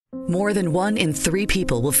More than 1 in 3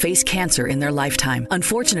 people will face cancer in their lifetime.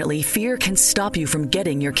 Unfortunately, fear can stop you from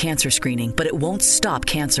getting your cancer screening, but it won't stop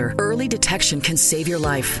cancer. Early detection can save your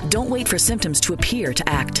life. Don't wait for symptoms to appear to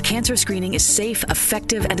act. Cancer screening is safe,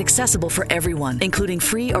 effective, and accessible for everyone, including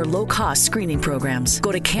free or low-cost screening programs.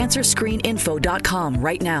 Go to cancerscreeninfo.com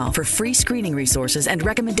right now for free screening resources and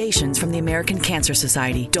recommendations from the American Cancer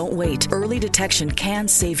Society. Don't wait. Early detection can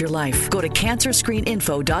save your life. Go to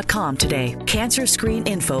cancerscreeninfo.com today.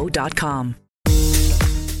 Cancerscreeninfo.com.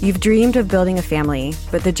 You've dreamed of building a family,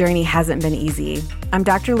 but the journey hasn't been easy. I'm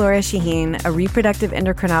Dr. Laura Shaheen, a reproductive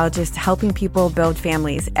endocrinologist helping people build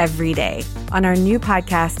families every day. On our new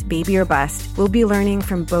podcast, Baby or Bust, we'll be learning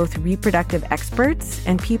from both reproductive experts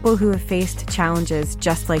and people who have faced challenges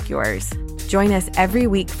just like yours. Join us every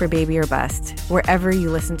week for Baby or Bust, wherever you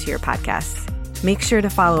listen to your podcasts. Make sure to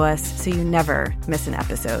follow us so you never miss an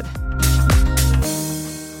episode.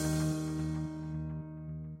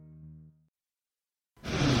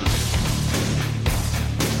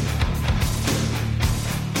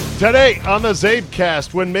 Today on the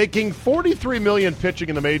Zabecast, when making $43 million pitching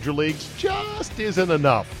in the major leagues just isn't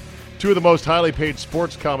enough. 2 of the most highly paid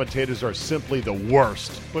sports commentators are simply the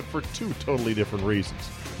worst, but for 2 totally different reasons.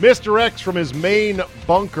 Mr. X from his main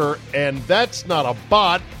bunker, and that's not a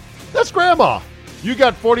bot, that's Grandma. You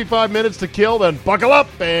got 45 minutes to kill, then buckle up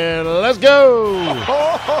and let's go.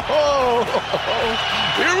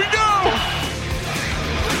 Here we go.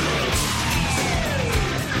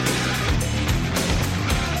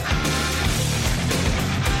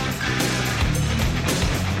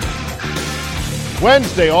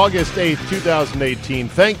 Wednesday, August 8th, 2018.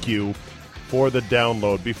 Thank you for the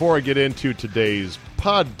download. Before I get into today's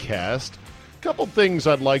podcast, a couple things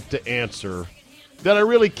I'd like to answer that I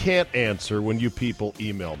really can't answer when you people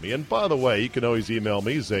email me. And by the way, you can always email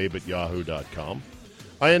me, zabe@yahoo.com.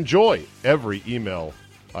 I enjoy every email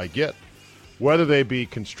I get, whether they be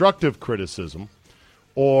constructive criticism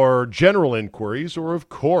or general inquiries or, of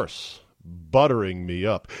course, buttering me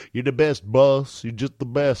up. You're the best, boss. You're just the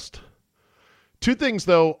best. 2 things,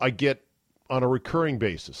 though, I get on a recurring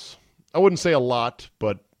basis. I wouldn't say a lot,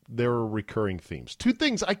 but there are recurring themes. 2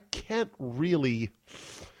 things I can't really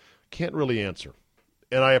answer.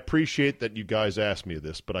 And I appreciate that you guys asked me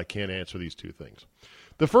this, but I can't answer these 2 things.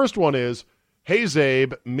 The first one is, hey,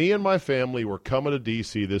 Zabe, me and my family were coming to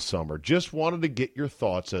D.C. this summer. Just wanted to get your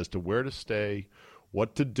thoughts as to where to stay,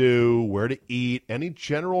 what to do, where to eat, any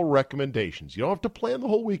general recommendations. You don't have to plan the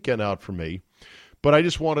whole weekend out for me. But I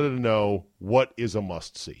just wanted to know what is a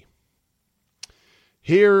must-see.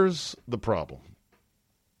 Here's the problem.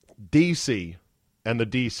 D.C. and the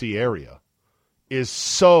D.C. area is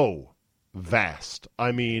so vast.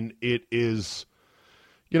 I mean, it is,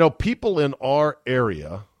 people in our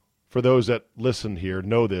area, for those that listen here,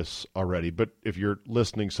 know this already, but if you're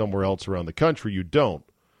listening somewhere else around the country, you don't.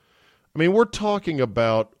 I mean, we're talking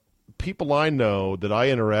about people I know that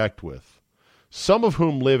I interact with, some of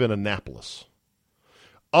whom live in Annapolis.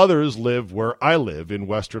 Others live where I live in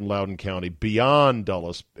western Loudoun County, beyond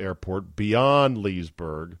Dulles Airport, beyond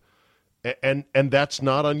Leesburg, and that's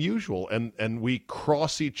not unusual. And we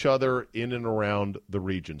cross each other in and around the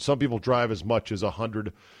region. Some people drive as much as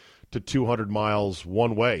 100 to 200 miles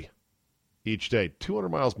one way each day. 200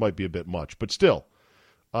 miles might be a bit much, but still.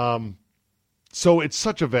 So it's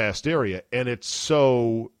such a vast area, and it's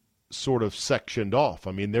so sort of sectioned off.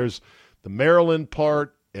 I mean, there's the Maryland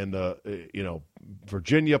part, and the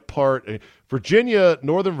Virginia part.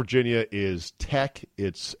 Northern Virginia is tech.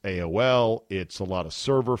 It's AOL. It's a lot of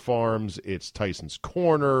server farms. It's Tyson's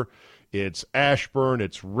Corner. It's Ashburn.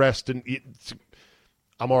 It's Reston.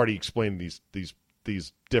 I'm already explaining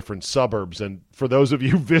these different suburbs, and for those of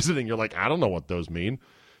you visiting, you're like, I don't know what those mean.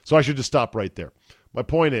 So I should just stop right there. My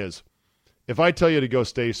point is, if I tell you to go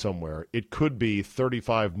stay somewhere, it could be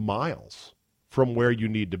 35 miles from where you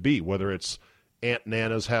need to be, whether it's Aunt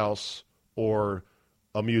Nana's house or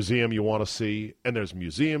a museum you want to see, and there's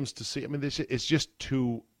museums to see. I mean, it's just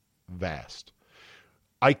too vast.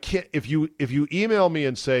 I can't. If you email me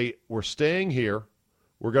and say we're staying here,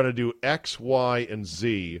 we're going to do X, Y, and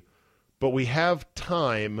Z, but we have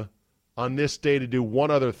time on this day to do one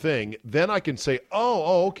other thing, then I can say,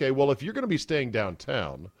 oh, okay. Well, if you're going to be staying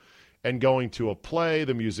downtown and going to a play,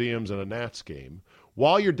 the museums, and a Nats game,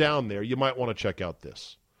 while you're down there, you might want to check out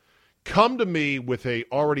this. Come to me with a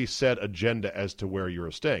already set agenda as to where you're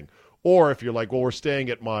staying. Or if you're like, well, we're staying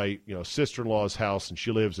at my sister-in-law's house and she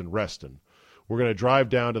lives in Reston. We're going to drive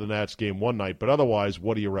down to the Nats game one night, but otherwise,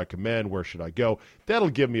 what do you recommend? Where should I go? That'll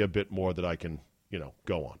give me a bit more that I can,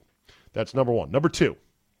 go on. That's number one. Number 2,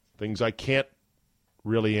 things I can't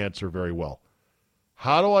really answer very well.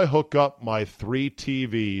 How do I hook up my 3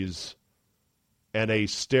 TVs and a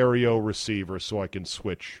stereo receiver so I can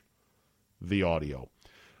switch the audio?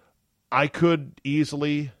 I could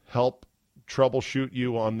easily help troubleshoot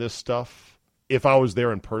you on this stuff if I was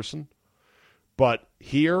there in person. But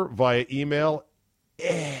here, via email,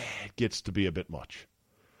 it gets to be a bit much.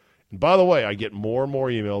 And by the way, I get more and more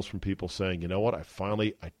emails from people saying, you know what,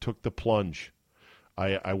 I took the plunge.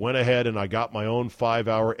 I went ahead and I got my own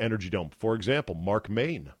 5-hour Energy Dome. For example, Mark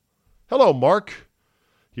Main. Hello, Mark.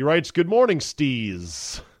 He writes, good morning,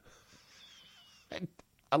 Steez.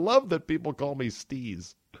 I love that people call me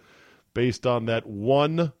Steez based on that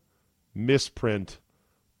one misprint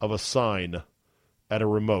of a sign at a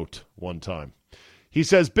remote one time. He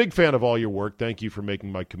says, big fan of all your work. Thank you for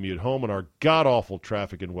making my commute home and our god-awful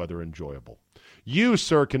traffic and weather enjoyable. You,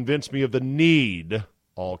 sir, convinced me of the need,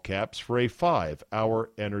 all caps, for a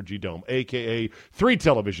 5-hour Energy Dome, a.k.a. 3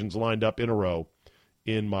 televisions lined up in a row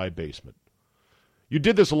in my basement. You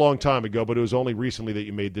did this a long time ago, but it was only recently that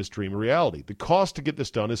you made this dream a reality. The cost to get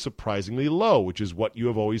this done is surprisingly low, which is what you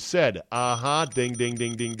have always said. Ding, ding,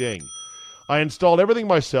 ding, ding, ding. I installed everything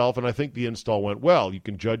myself, and I think the install went well. You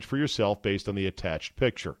can judge for yourself based on the attached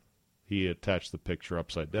picture. He attached the picture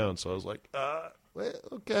upside down, so I was like,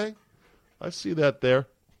 okay. I see that there.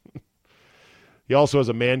 He also has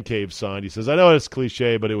a man cave sign. He says, I know it's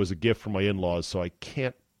cliche, but it was a gift from my in-laws, so I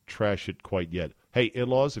can't trash it quite yet. Hey,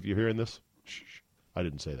 in-laws, if you're hearing this, shh, I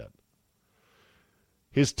didn't say that.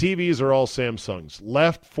 His TVs are all Samsungs.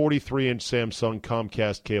 Left, 43-inch Samsung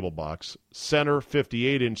Comcast cable box. Center,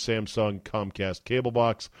 58-inch Samsung Comcast cable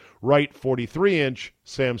box. Right, 43-inch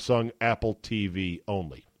Samsung Apple TV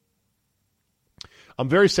only. I'm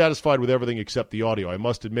very satisfied with everything except the audio. I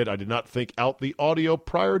must admit I did not think out the audio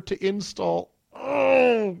prior to install.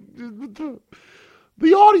 Oh,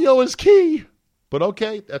 the audio is key. But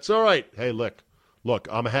okay, that's all right. Hey, look,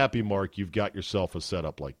 I'm happy, Mark, you've got yourself a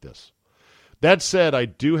setup like this. That said, I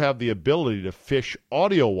do have the ability to fish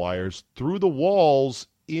audio wires through the walls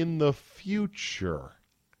in the future.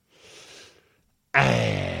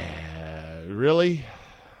 Really?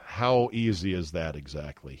 How easy is that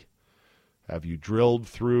exactly? Have you drilled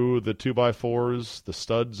through the 2x4s, the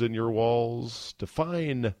studs in your walls, to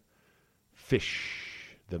fish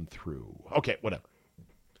them through? Okay, whatever.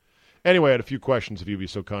 Anyway, I had a few questions if you'd be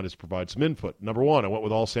so kind as to provide some input. Number 1, I went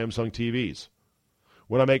with all Samsung TVs.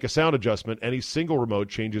 When I make a sound adjustment, any single remote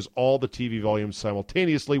changes all the TV volumes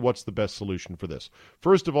simultaneously. What's the best solution for this?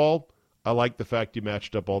 First of all, I like the fact you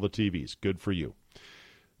matched up all the TVs. Good for you.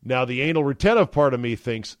 Now, the anal retentive part of me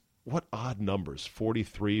thinks, what odd numbers,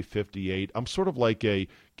 43, 58. I'm sort of like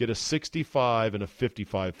get a 65 and a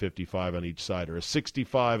 55 on each side, or a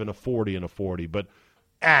 65 and a 40 and a 40. But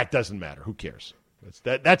it doesn't matter. Who cares?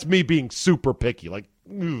 That's me being super picky, like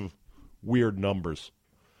weird numbers.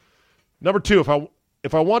 Number 2,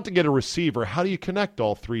 if I want to get a receiver, how do you connect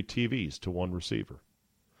all 3 TVs to one receiver?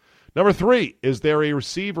 Number 3, is there a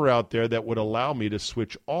receiver out there that would allow me to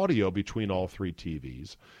switch audio between all 3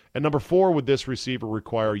 TVs? And number 4, would this receiver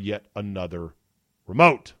require yet another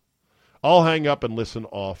remote? I'll hang up and listen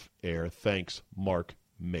off air. Thanks, Mark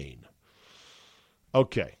Main.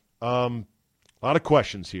 Okay, a lot of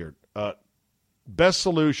questions here. Best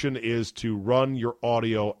solution is to run your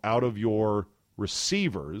audio out of your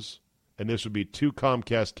receivers, and this would be 2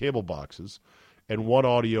 Comcast cable boxes and 1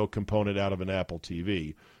 audio component out of an Apple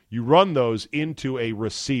TV. You run those into a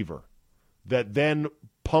receiver that then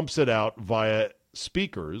pumps it out via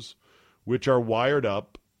speakers, which are wired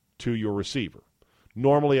up to your receiver.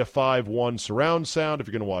 Normally a 5.1 surround sound if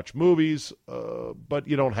you're going to watch movies, but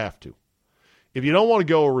you don't have to. If you don't want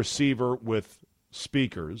to go a receiver with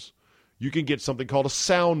speakers, you can get something called a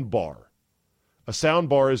sound bar. A sound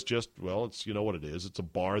bar is just, well, it's, you know what it is. It's a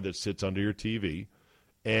bar that sits under your TV,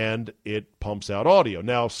 and it pumps out audio.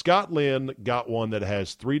 Now, Scott Lynn got one that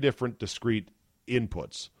has 3 different discrete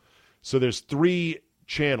inputs. So there's 3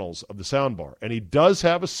 channels of the sound bar. And he does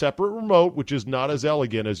have a separate remote, which is not as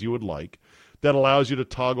elegant as you would like, that allows you to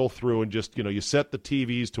toggle through and just, you set the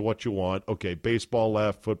TVs to what you want. Okay, baseball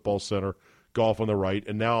left, football center, golf on the right,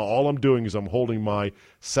 and now all I'm doing is I'm holding my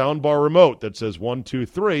soundbar remote that says 1, 2,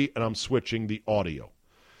 3, and I'm switching the audio.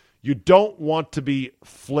 You don't want to be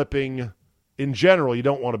flipping, in general, you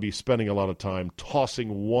don't want to be spending a lot of time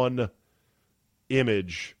tossing one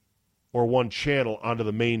image or one channel onto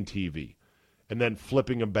the main TV and then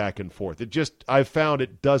flipping them back and forth. I've found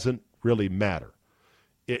it doesn't really matter.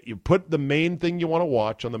 You put the main thing you want to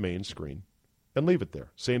watch on the main screen and leave it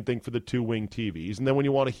there. Same thing for the 2 wing TVs. And then when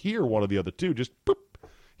you want to hear one of the other 2, just boop,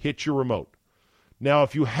 hit your remote. Now,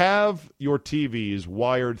 if you have your TVs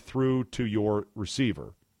wired through to your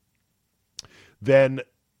receiver, then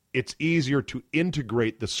it's easier to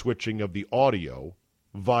integrate the switching of the audio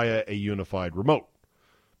via a unified remote,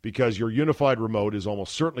 because your unified remote is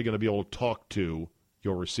almost certainly going to be able to talk to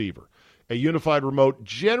your receiver. A unified remote,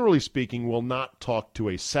 generally speaking, will not talk to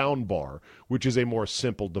a sound bar, which is a more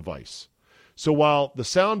simple device. So while the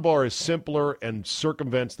sound bar is simpler and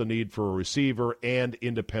circumvents the need for a receiver and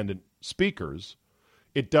independent speakers,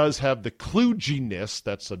 it does have the kludginess,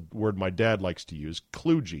 that's a word my dad likes to use,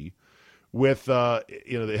 kludgy, with,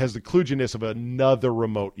 it has the kludginess of another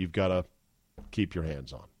remote you've got to keep your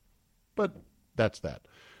hands on. But that's that.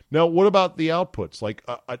 Now, what about the outputs? Like,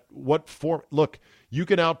 what form? Look, you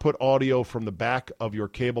can output audio from the back of your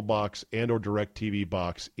cable box and or DirecTV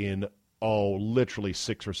box in, literally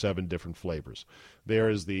 6 or 7 different flavors. There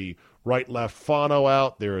is the right-left phono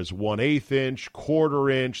out. There is 1/8 inch,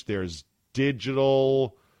 1/4 inch. There's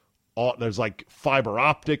digital. There's like fiber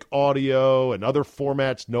optic audio and other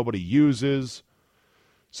formats nobody uses.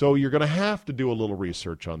 So you're going to have to do a little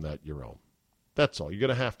research on that your own. That's all. You're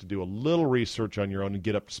going to have to do a little research on your own and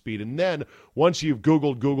get up to speed. And then once you've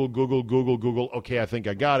Googled, okay, I think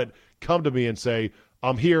I got it, come to me and say,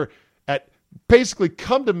 I'm here at, basically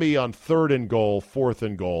come to me on 3rd and goal, 4th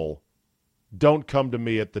and goal. Don't come to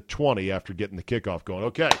me at the 20 after getting the kickoff going.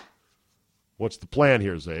 Okay, what's the plan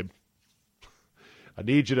here, Zabe? I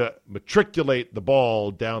need you to matriculate the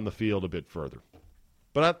ball down the field a bit further.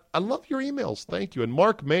 But I love your emails. Thank you. And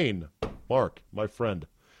Mark Main, Mark, my friend,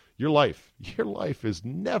 your life is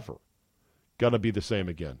never going to be the same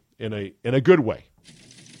again in a good way.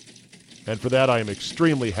 And for that, I am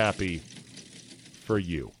extremely happy for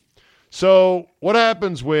you. So what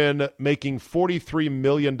happens when making $43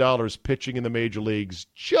 million pitching in the major leagues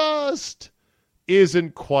just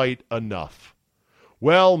isn't quite enough?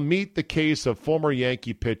 Well, meet the case of former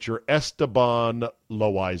Yankee pitcher Esteban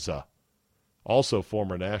Loaiza, also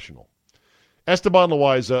former National. Esteban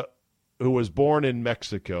Loaiza, who was born in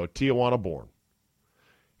Mexico, Tijuana born,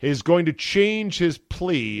 is going to change his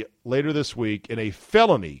plea later this week in a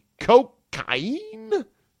felony cocaine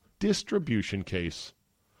distribution case.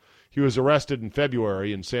 He was arrested in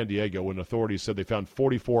February in San Diego when authorities said they found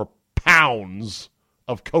 44 pounds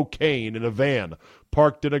of cocaine in a van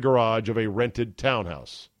parked in a garage of a rented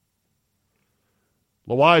townhouse.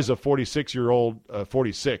 Loaiza,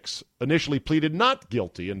 46, initially pleaded not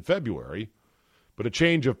guilty in February, but a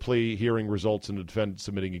change of plea hearing results in the defendant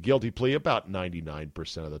submitting a guilty plea about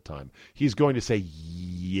 99% of the time. He's going to say,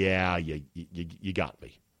 yeah, you got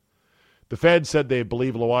me. The Fed said they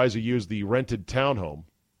believe Loaiza used the rented townhome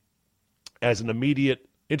as an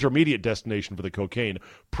intermediate destination for the cocaine.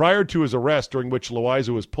 Prior to his arrest, during which Loaiza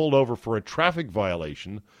was pulled over for a traffic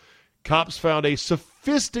violation, cops found a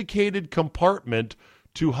sophisticated compartment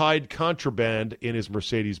to hide contraband in his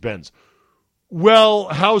Mercedes-Benz. Well,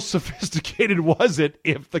 how sophisticated was it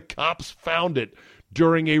if the cops found it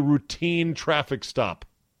during a routine traffic stop?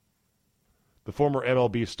 The former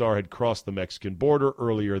MLB star had crossed the Mexican border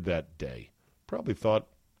earlier that day. Probably thought,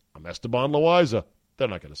 I'm Esteban Loaiza. They're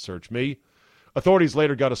not going to search me. Authorities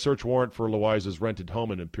later got a search warrant for Loaiza's rented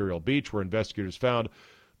home in Imperial Beach, where investigators found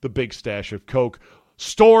the big stash of coke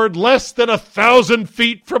stored less than 1,000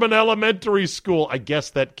 feet from an elementary school. I guess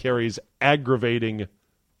that carries aggravating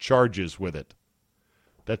charges with it.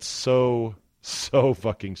 That's so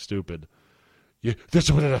fucking stupid. This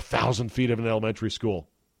is within 1,000 feet of an elementary school.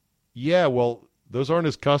 Yeah, well, those aren't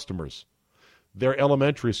his customers. They're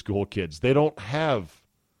elementary school kids. They don't have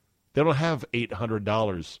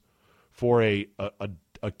 $800 for a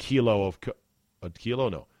kilo of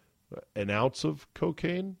an ounce of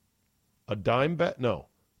cocaine, a dime bet, no,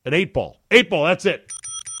 an 8-ball. 8-ball, that's it.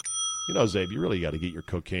 You know, Zabe, you really got to get your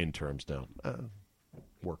cocaine terms down.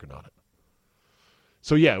 Working on it.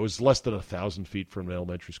 So yeah, it was less than 1,000 feet from an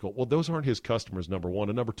elementary school. Well, those aren't his customers, number one,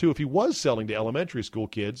 and number two, if he was selling to elementary school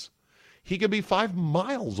kids, he could be 5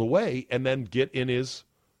 miles away and then get in his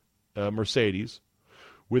Mercedes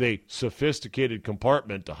with a sophisticated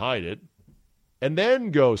compartment to hide it, and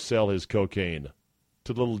then go sell his cocaine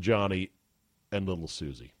to little Johnny and little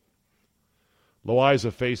Susie.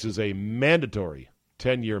 Loaiza faces a mandatory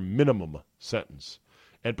 10-year minimum sentence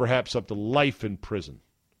and perhaps up to life in prison.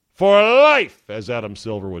 For life, as Adam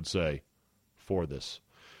Silver would say, for this.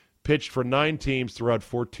 Pitched for 9 teams throughout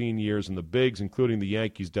 14 years in the bigs, including the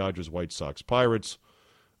Yankees, Dodgers, White Sox, Pirates.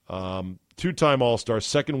 2-time All-Star,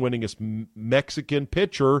 second winningest Mexican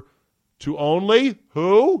pitcher to only,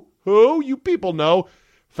 who? You people know,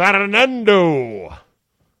 Fernando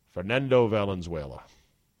Valenzuela.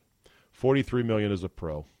 $43 million as a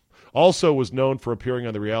pro. Also was known for appearing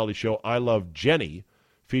on the reality show I Love Jenny,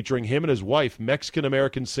 featuring him and his wife,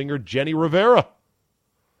 Mexican-American singer Jenny Rivera.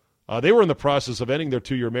 They were in the process of ending their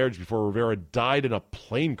 2-year marriage before Rivera died in a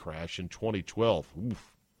plane crash in 2012.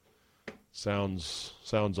 Oof. Sounds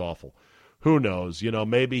awful. Who knows?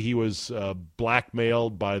 Maybe he was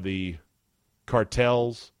blackmailed by the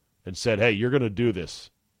cartels and said, hey, you're going to do this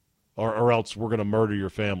or else we're going to murder your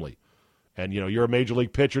family. And, you're a major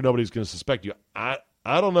league pitcher. Nobody's going to suspect you. I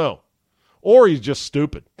don't know. Or he's just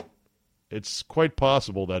stupid. It's quite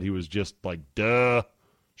possible that he was just like, duh,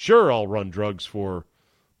 sure, I'll run drugs for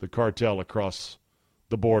the cartel across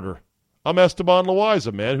the border. I'm Esteban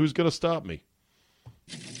Loaiza, man. Who's going to stop me?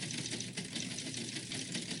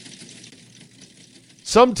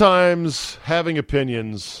 Sometimes having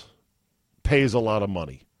opinions pays a lot of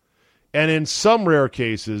money. And in some rare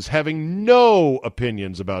cases, having no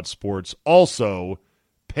opinions about sports also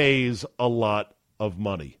pays a lot of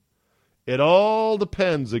money. It all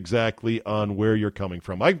depends exactly on where you're coming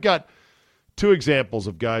from. I've got 2 examples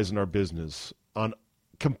of guys in our business on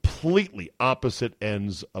completely opposite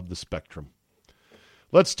ends of the spectrum.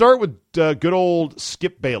 Let's start with good old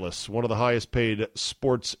Skip Bayless, one of the highest paid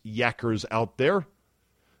sports yackers out there.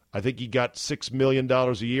 I think he got $6 million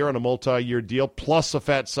a year on a multi-year deal, plus a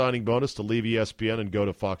fat signing bonus to leave ESPN and go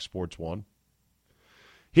to Fox Sports 1.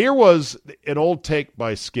 Here was an old take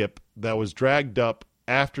by Skip that was dragged up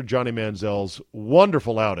after Johnny Manziel's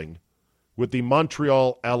wonderful outing with the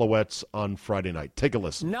Montreal Alouettes on Friday night. Take a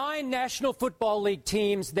listen. 9 National Football League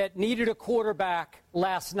teams that needed a quarterback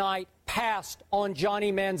last night passed on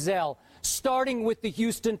Johnny Manziel, starting with the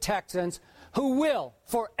Houston Texans, who will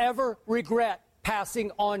forever regret passing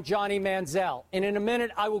on Johnny Manziel. And in a minute,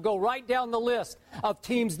 I will go right down the list of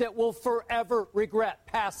teams that will forever regret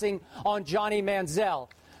passing on Johnny Manziel,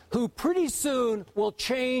 who pretty soon will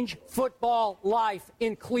change football life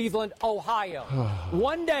in Cleveland, Ohio.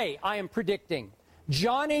 One day, I am predicting,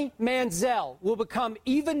 Johnny Manziel will become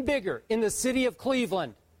even bigger in the city of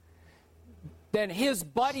Cleveland than his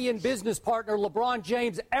buddy and business partner LeBron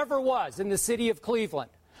James ever was in the city of Cleveland.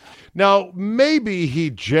 Now, maybe he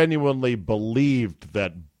genuinely believed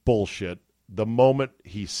that bullshit the moment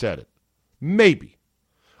he said it. Maybe.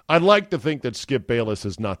 I'd like to think that Skip Bayless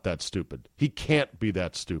is not that stupid. He can't be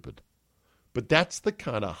that stupid. But that's the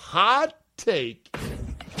kind of hot take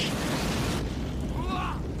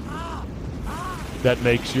that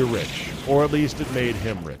makes you rich. Or at least it made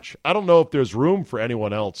him rich. I don't know if there's room for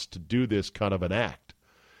anyone else to do this kind of an act.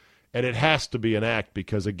 And it has to be an act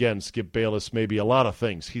because, again, Skip Bayless may be a lot of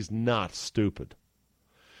things. He's not stupid.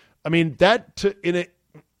 I mean,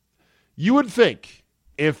 you would think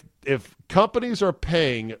if companies are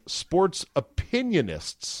paying sports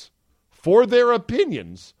opinionists for their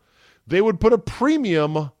opinions, they would put a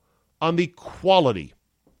premium on the quality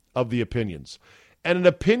of the opinions. And an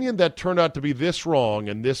opinion that turned out to be this wrong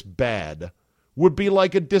and this bad would be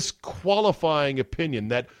like a disqualifying opinion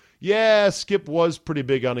that, yeah, Skip was pretty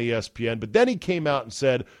big on ESPN, but then he came out and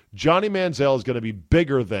said Johnny Manziel is going to be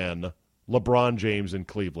bigger than LeBron James in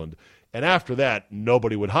Cleveland. And after that,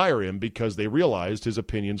 nobody would hire him because they realized his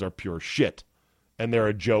opinions are pure shit. And they're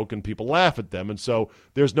a joke and people laugh at them. And so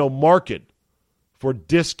there's no market for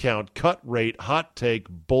discount, cut rate, hot take,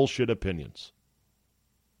 bullshit opinions.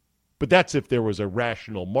 But that's if there was a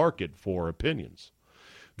rational market for opinions.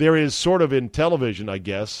 There is sort of in television, I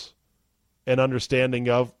guess, an understanding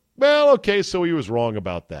of, well, okay, so he was wrong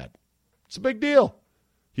about that. It's a big deal.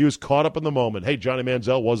 He was caught up in the moment. Hey, Johnny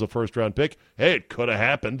Manziel was a first-round pick. Hey, it could have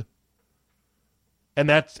happened. And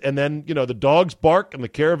then, the dogs bark and the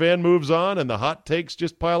caravan moves on and the hot takes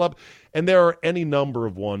just pile up. And there are any number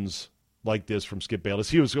of ones like this from Skip Bayless.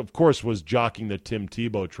 He was jockeying the Tim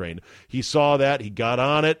Tebow train. He saw that. He got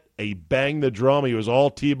on it. He banged the drum. He was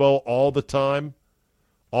all Tebow all the time.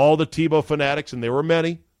 All the Tebow fanatics, and there were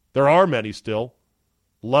many. There are many still.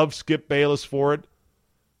 Loved Skip Bayless for it.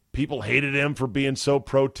 People hated him for being so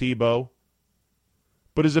pro-Tebow.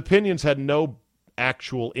 But his opinions had no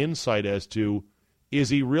actual insight as to, is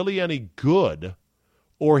he really any good,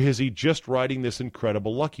 or is he just riding this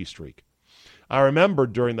incredible lucky streak? I remember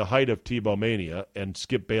during the height of Tebow mania, and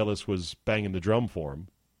Skip Bayless was banging the drum for him,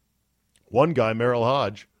 one guy, Merrill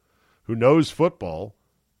Hodge, who knows football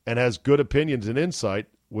and has good opinions and insight,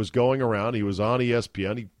 was going around. He was on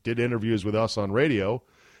ESPN. He did interviews with us on radio.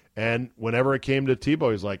 And whenever it came to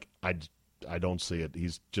Tebow, he's like, I don't see it.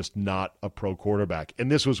 He's just not a pro quarterback. And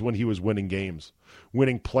this was when he was winning games,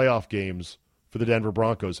 winning playoff games for the Denver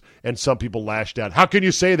Broncos. And some people lashed out. How can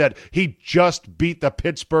you say that? He just beat the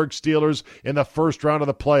Pittsburgh Steelers in the first round of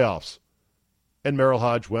the playoffs. And Merrill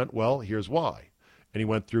Hodge went, well, here's why. And he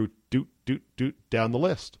went through doot down the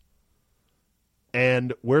list.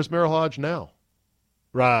 And where's Merrill Hodge now?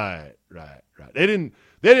 Right. They didn't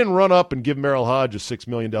run up and give Merrill Hodge a $6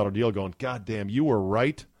 million deal going, God damn, you were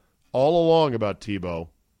right all along about Tebow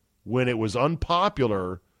when it was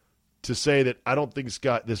unpopular to say that I don't think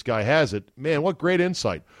this guy has it. Man, what great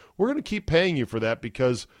insight. We're going to keep paying you for that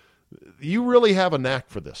because you really have a knack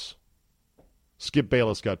for this. Skip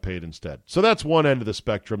Bayless got paid instead. So that's one end of the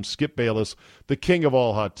spectrum. Skip Bayless, the king of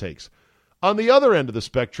all hot takes. On the other end of the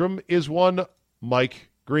spectrum is one Mike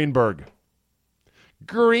Greenberg.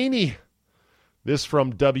 Greeny. This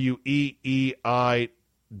from WEEI.com.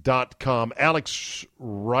 Alex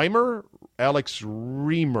Reimer.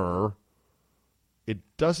 It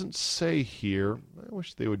doesn't say here. I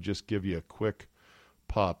wish they would just give you a quick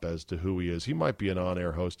pop as to who he is. He might be an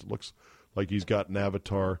on-air host. It looks like he's got an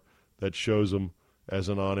avatar that shows him as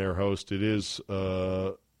an on-air host. It is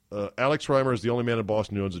Alex Reimer is the only man in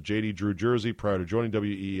Boston who owns a J.D. Drew jersey. Prior to joining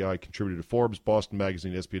WEEI, contributed to Forbes, Boston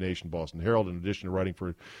Magazine, SB Nation, Boston Herald. In addition to writing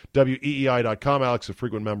for WEEI.com, Alex is a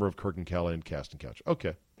frequent member of Kirk and Callahan Cast and Couch.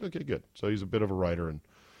 Okay, good. So he's a bit of a writer, and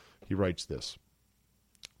he writes this.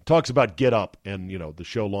 Talks about Get Up and, the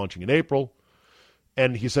show launching in April.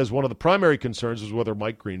 And he says one of the primary concerns is whether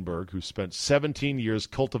Mike Greenberg, who spent 17 years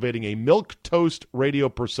cultivating a milquetoast radio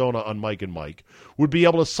persona on Mike and Mike, would be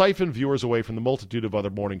able to siphon viewers away from the multitude of other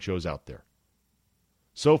morning shows out there.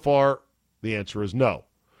 So far, the answer is no.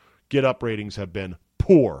 Get Up ratings have been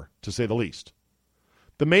poor, to say the least.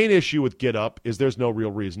 The main issue with Get Up is there's no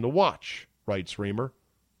real reason to watch, writes Reimer.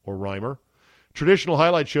 Traditional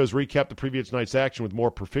highlight shows recap the previous night's action with more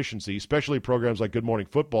proficiency, especially programs like Good Morning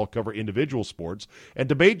Football cover individual sports, and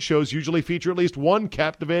debate shows usually feature at least one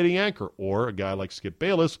captivating anchor, or a guy like Skip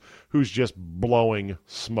Bayless, who's just blowing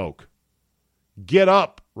smoke. Get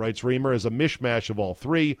Up, writes Reimer, is a mishmash of all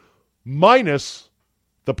three, minus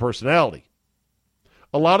the personality.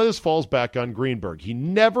 A lot of this falls back on Greenberg. He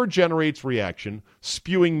never generates reaction,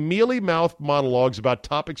 spewing mealy-mouthed monologues about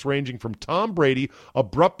topics ranging from Tom Brady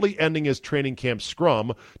abruptly ending his training camp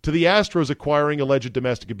scrum to the Astros acquiring alleged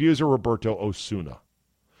domestic abuser Roberto Osuna,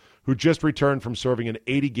 who just returned from serving an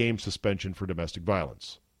 80-game suspension for domestic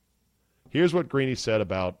violence. Here's what Greeny said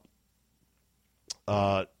about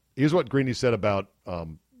Tom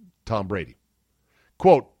Brady.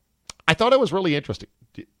 Quote, I thought it was really interesting.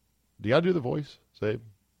 Do you do the voice?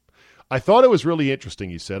 I thought it was really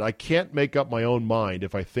interesting, he said. I can't make up my own mind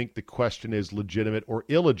if I think the question is legitimate or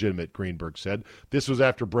illegitimate, Greenberg said. This was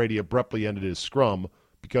after Brady abruptly ended his scrum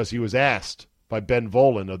because he was asked by Ben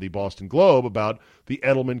Volen of the Boston Globe about the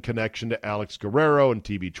Edelman connection to Alex Guerrero and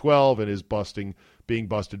TB12 and his being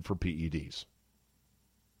busted for PEDs.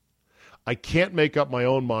 I can't make up my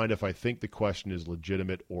own mind if I think the question is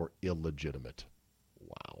legitimate or illegitimate.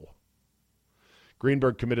 Wow.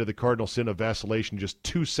 Greenberg committed the cardinal sin of vacillation just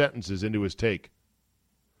 2 sentences into his take.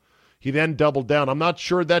 He then doubled down. I'm not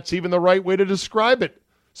sure that's even the right way to describe it.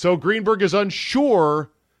 So Greenberg is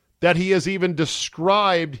unsure that he has even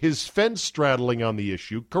described his fence straddling on the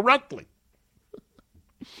issue correctly.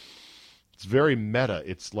 It's very meta.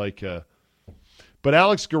 It's like But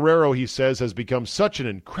Alex Guerrero, he says, has become such an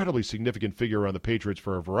incredibly significant figure around the Patriots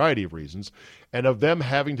for a variety of reasons, and of them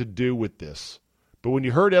having to do with this. But when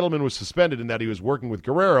you heard Edelman was suspended and that he was working with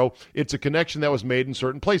Guerrero, it's a connection that was made in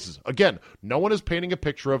certain places. Again, no one is painting a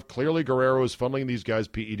picture of clearly Guerrero is funneling these guys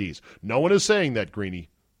PEDs. No one is saying that,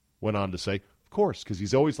 Greeny went on to say. Of course, because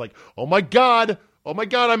he's always like, oh my God,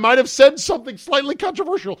 I might have said something slightly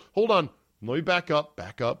controversial. Hold on. Let me back up.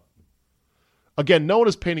 Again, no one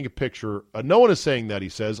is painting a picture. No one is saying that, he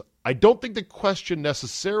says. I don't think the question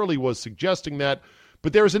necessarily was suggesting that,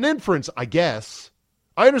 but there is an inference, I guess.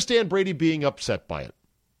 I understand Brady being upset by it.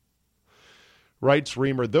 Writes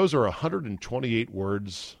Reimer, those are 128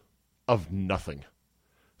 words of nothing.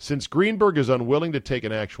 Since Greenberg is unwilling to take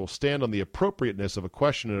an actual stand on the appropriateness of a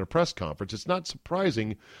question in a press conference, it's not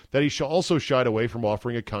surprising that he also shied away from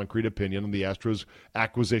offering a concrete opinion on the Astros'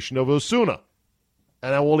 acquisition of Osuna.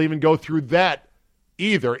 And I won't even go through that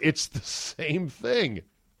either. It's the same thing.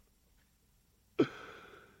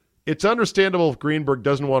 It's understandable if Greenberg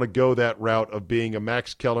doesn't want to go that route of being a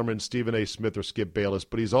Max Kellerman, Stephen A. Smith, or Skip Bayless,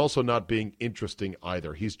 but he's also not being interesting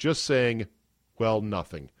either. He's just saying, well,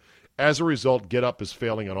 nothing. As a result, Get Up is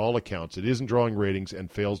failing on all accounts. It isn't drawing ratings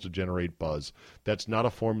and fails to generate buzz. That's not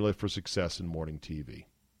a formula for success in morning TV.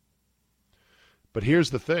 But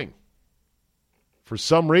here's the thing. For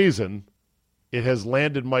some reason, it has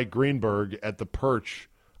landed Mike Greenberg at the perch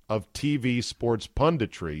of TV sports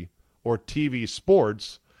punditry, or TV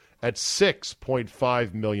sports, at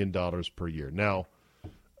 $6.5 million per year. Now,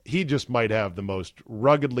 he just might have the most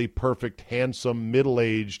ruggedly perfect, handsome,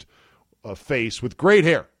 middle-aged face with great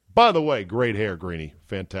hair. By the way, great hair, Greeny.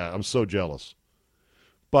 Fantastic. I'm so jealous.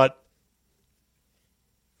 But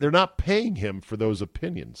they're not paying him for those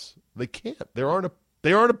opinions. They can't. They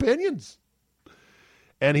aren't opinions.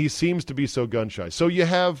 And he seems to be so gun-shy. So you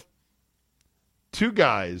have two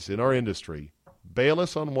guys in our industry,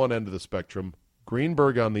 Bayless on one end of the spectrum,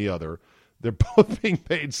 Greenberg on the other. They're both being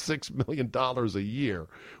paid $6 million a year,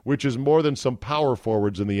 which is more than some power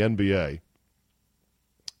forwards in the NBA.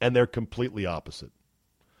 And they're completely opposite.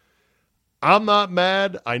 I'm not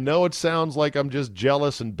mad. I know it sounds like I'm just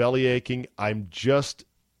jealous and belly aching.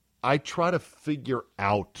 I try to figure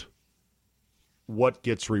out what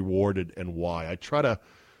gets rewarded and why. I try to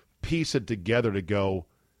piece it together to go.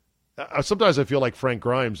 Sometimes I feel like Frank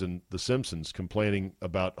Grimes in The Simpsons complaining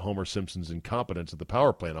about Homer Simpson's incompetence at the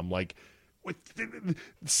power plant. I'm like,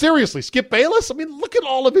 seriously, Skip Bayless? I mean, look at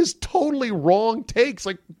all of his totally wrong takes.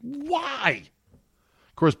 Like, why?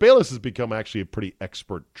 Of course, Bayless has become actually a pretty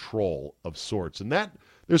expert troll of sorts. And that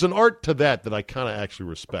there's an art to that I kind of actually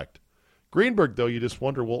respect. Greenberg, though, you just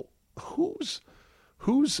wonder, well,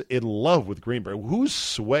 who's in love with Greenberg? Who's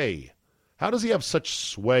sway? How does he have such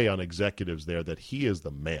sway on executives there that he is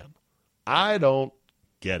the man? I don't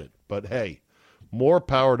get it. But, hey, more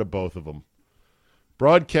power to both of them.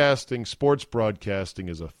 Broadcasting, sports broadcasting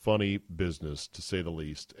is a funny business, to say the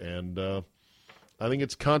least. And I think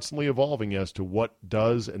it's constantly evolving as to what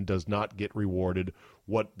does and does not get rewarded,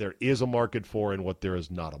 what there is a market for and what there is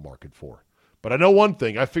not a market for. But I know one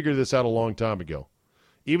thing. I figured this out a long time ago.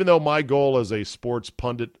 Even though my goal as a sports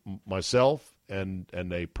pundit myself and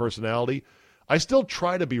a personality, I still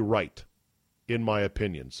try to be right in my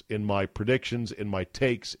opinions, in my predictions, in my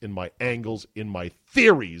takes, in my angles, in my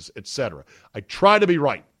theories, etc. I try to be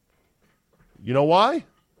right. You know why?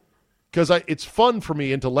 Because it's fun for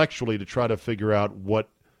me intellectually to try to figure out what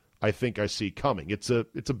I think I see coming. It's a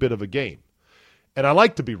bit of a game. And I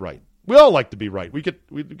like to be right. We all like to be right. We get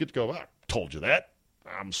to go, I told you that.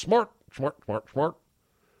 I'm smart.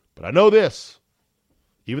 But I know this.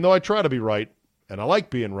 Even though I try to be right, and I like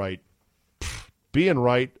being right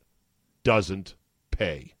doesn't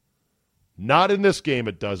pay. Not in this game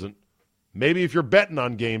it doesn't. Maybe if you're betting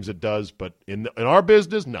on games it does, but in our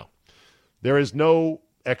business, no. There is no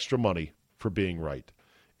extra money for being right.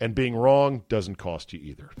 And being wrong doesn't cost you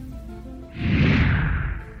either.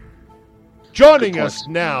 Joining us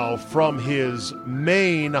now from his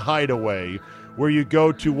Maine hideaway, where you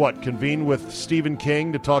go to what? Convene with Stephen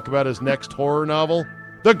King to talk about his next horror novel?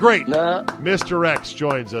 The great Mr. X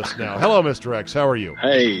joins us now. Hello, Mr. X. How are you?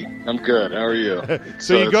 Hey, I'm good. How are you?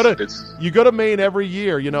 So you go to Maine every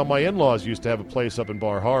year. You know, my in-laws used to have a place up in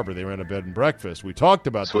Bar Harbor. They ran a bed and breakfast. We talked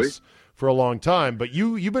about this for a long time. But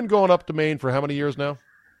you've been going up to Maine for how many years now?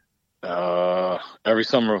 Every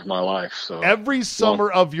summer of my life. So every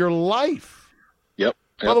summer of your life? Yep.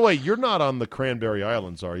 By the way, you're not on the Cranberry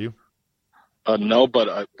Islands, are you? No,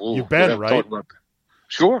 but you've been, right?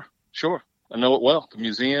 Sure. I know it well. The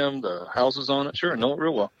museum, the houses on it. Sure, I know it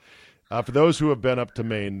real well. For those who have been up to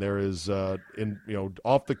Maine, there is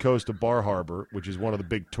off the coast of Bar Harbor, which is one of the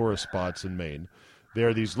big tourist spots in Maine. There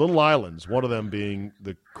are these little islands. One of them being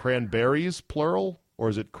the Cranberries, plural, or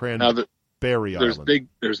is it Cranberry Island?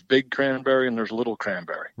 There's Big Cranberry and there's Little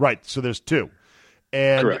Cranberry. Right. So there's two,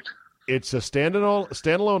 and correct. It's a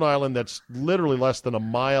standalone island that's literally less than a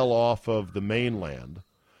mile off of the mainland,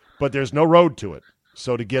 but there's no road to it.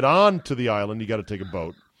 So to get on to the island, you got to take a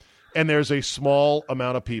boat. And there's a small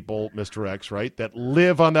amount of people, Mr. X, right, that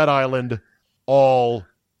live on that island all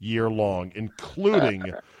year long, including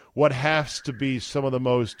what has to be some of the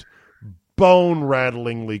most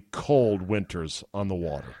bone-rattlingly cold winters on the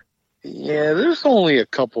water. Yeah, there's only a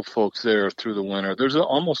couple folks there through the winter. There's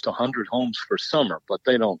almost 100 homes for summer, but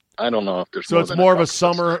I don't know if there's so it's more of a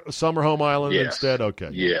summer home island instead? Okay.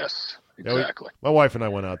 Yes. Exactly. My wife and I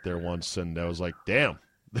went out there once, and I was like, damn,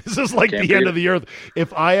 this is like the end of the earth.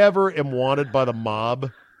 If I ever am wanted by the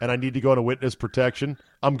mob and I need to go to witness protection,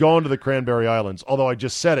 I'm going to the Cranberry Islands, although I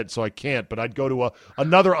just said it, so I can't. But I'd go to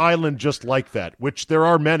another island just like that, which there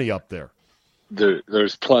are many up there.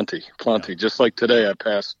 There's plenty. Just like today, I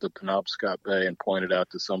passed the Penobscot Bay and pointed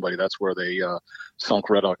out to somebody that's where they sunk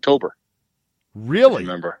Red October. Really?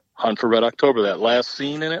 Remember Hunt for Red October? That last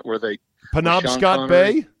scene in it where they Penobscot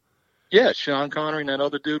Bay. Yeah, Sean Connery and that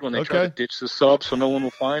other dude when they try to ditch the sub so no one will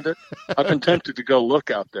find it. I've been tempted to go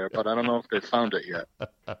look out there, but I don't know if they found it yet.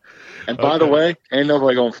 And by the way, ain't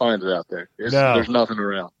nobody going to find it out there. There's nothing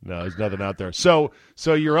around. No, there's nothing out there. So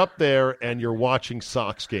you're up there and you're watching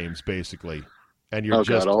Sox games basically, and you're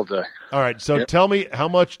God, all day. All right, so tell me, how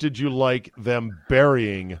much did you like them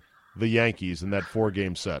burying the Yankees in that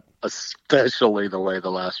 4-game set. Especially the way the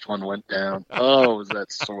last one went down. Oh, was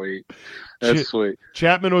that sweet. That's sweet.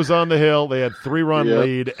 Chapman was on the hill. They had 3-run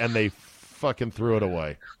lead, and they fucking threw it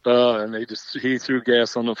away. And he threw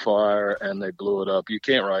gas on the fire, and they blew it up. You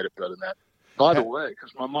can't write it better than that. By the way,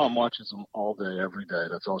 because my mom watches them all day, every day.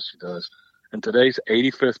 That's all she does. And today's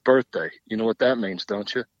 85th birthday. You know what that means,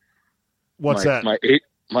 don't you? What's that?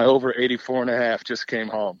 My over 84.5 just came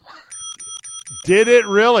home. Did it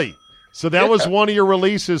really? So that was one of your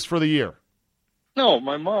releases for the year? No,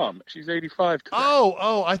 my mom. She's 85 today.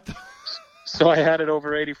 Oh, So I had it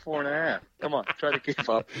over 84.5. Come on, try to keep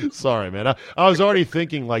up. Sorry, man. I was already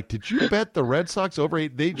thinking, like, did you bet the Red Sox over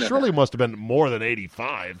 8? They surely must have been more than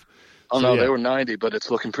 85. Oh, so, no, they were 90, but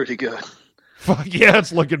it's looking pretty good. Fuck yeah,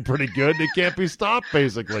 it's looking pretty good. It can't be stopped,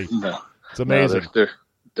 basically. No. It's amazing. No,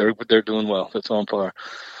 they're doing well. That's on par.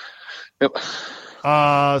 Yep.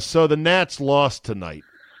 So the Nats lost tonight.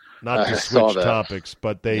 Not to switch topics,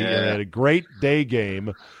 but they had a great day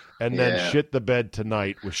game and then shit the bed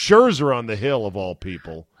tonight with Scherzer on the hill of all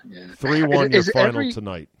people. 3-1 your final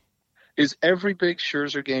tonight. Is every big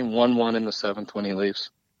Scherzer game 1-1 in the 7th when he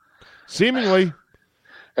leaves? Seemingly.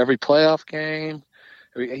 Every playoff game.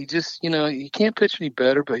 He just, he can't pitch any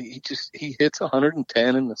better, but he hits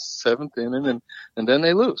 110 in the 7th inning, and then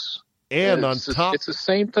they lose. And it's the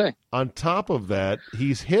same thing. On top of that,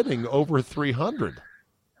 he's hitting over 300,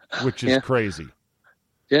 which is crazy.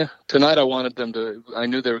 Yeah. Tonight I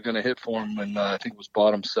knew they were going to hit for him, and I think it was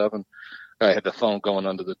bottom 7. I had the phone going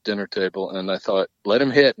under the dinner table, and I thought, let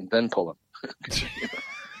him hit and then pull him.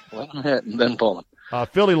 Let him hit and then pull him.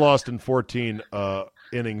 Philly lost in 14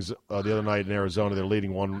 innings the other night in Arizona. They're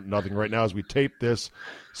leading 1-0 right now as we tape this.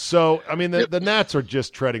 So, I mean, the Nats are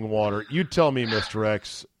just treading water. You tell me, Mr.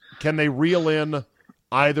 X, can they reel in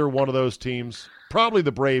either one of those teams? Probably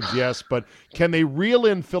the Braves, yes, but can they reel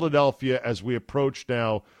in Philadelphia as we approach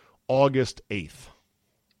now August 8th?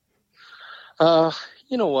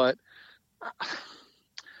 You know what?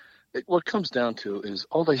 What it comes down to is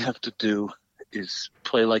all they have to do is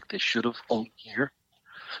play like they should have all year.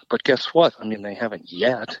 But guess what? I mean, they haven't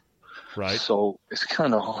yet. Right. So it's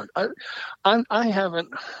kind of hard.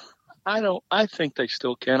 I think they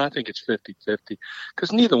still can. I think it's 50-50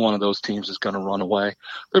 because neither one of those teams is going to run away.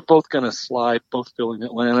 They're both going to slide, both Philly and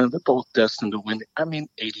Atlanta. They're both destined to win. I mean,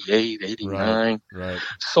 88, 89. Right.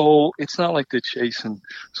 So it's not like they're chasing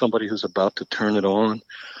somebody who's about to turn it on.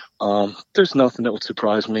 There's nothing that would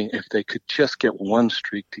surprise me if they could just get one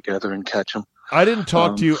streak together and catch them. I didn't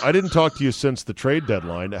talk to you. I didn't talk to you since the trade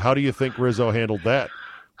deadline. How do you think Rizzo handled that?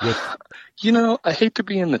 I hate to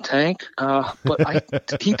be in the tank,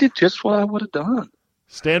 but he did just what I would have done.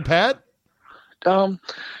 Stand pat? Because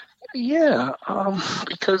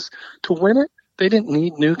to win it, they didn't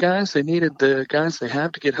need new guys. They needed the guys they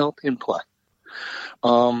have to get healthy and play.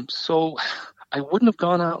 So I wouldn't have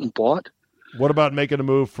gone out and bought. What about making a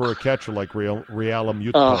move for a catcher like Realem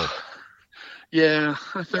Utpo? Yeah,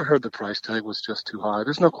 I heard the price tag was just too high.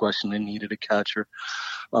 There's no question they needed a catcher,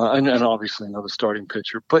 and obviously another starting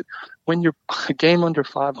pitcher. But when you're a game under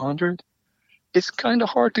 500, it's kind of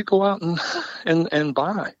hard to go out and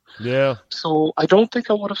buy. Yeah. So I don't think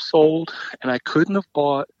I would have sold, and I couldn't have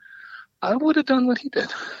bought. I would have done what he did.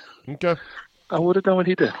 Okay. I would have done what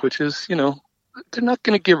he did, which is, they're not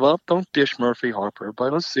going to give up. Don't dish Murphy, Harper.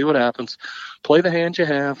 But let's see what happens. Play the hand you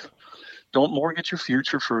have. Don't mortgage your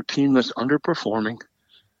future for a team that's underperforming.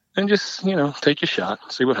 And just, take your shot.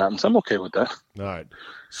 See what happens. I'm okay with that. All right.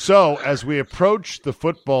 So as we approach the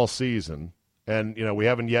football season, and, we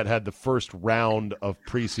haven't yet had the first round of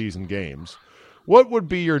preseason games, what would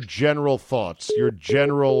be your general thoughts,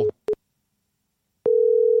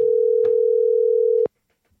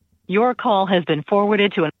 Your call has been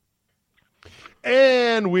forwarded to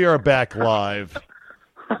And we are back live.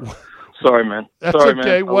 Sorry, man. That's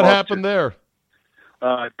okay. What happened there?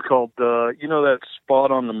 It's called, that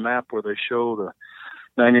spot on the map where they show the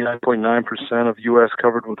 99.9% of U.S.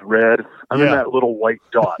 covered with red. I'm in that little white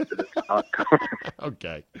dot that it's not covered.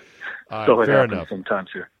 Okay. All right, fair enough. Sometimes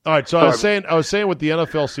here. All right, so I was saying with the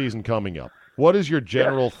NFL season coming up, what is your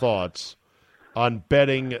general thoughts on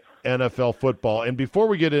betting NFL football? And before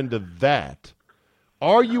we get into that,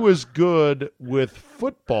 are you as good with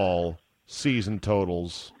football season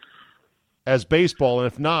totals as baseball? And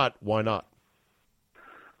if not, why not?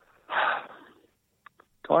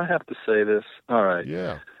 Do I have to say this? All right.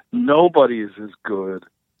 Yeah. Nobody is as good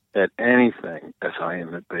at anything as I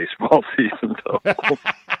am at baseball season totals.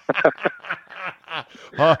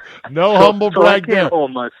 No humble brag there.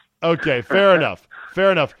 Okay, fair enough.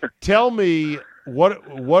 Fair enough. Tell me what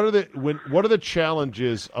are the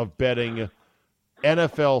challenges of betting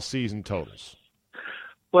NFL season totals?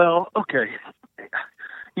 Well, okay.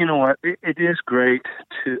 You know what? It is great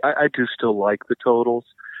to. I do still like the totals.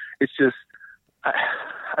 It's just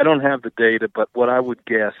I don't have the data, but what I would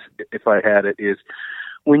guess if I had it is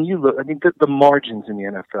when you look. I think the margins in the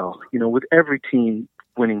NFL. With every team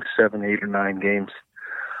winning 7, 8, or 9 games,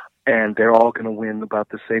 and they're all going to win about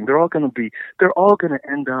the same. They're all going to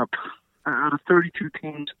end up out of 32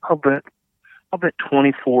 teams. I'll bet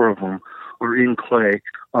 24 of them were in play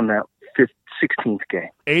on that 16th game.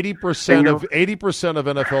 80% of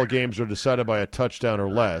NFL games are decided by a touchdown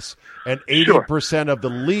or less, and 80% of the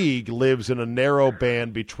league lives in a narrow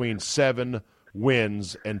band between 7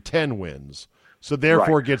 wins and 10 wins. So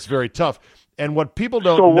therefore, it gets very tough. And what people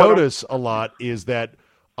don't notice a lot is that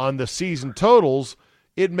on the season totals,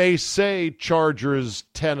 it may say Chargers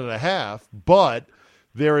 10.5, but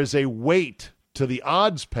there is a weight to the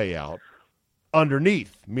odds payout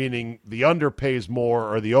underneath, meaning the under pays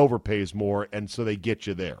more or the over pays more, and so they get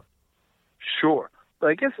you there. Sure. But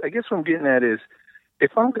I guess what I'm getting at is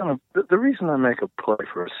if I'm going to – the reason I make a play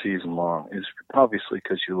for a season long is obviously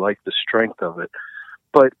because you like the strength of it.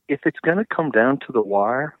 But if it's going to come down to the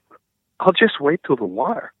wire, I'll just wait till the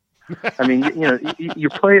wire. I mean, you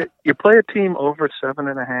play a team over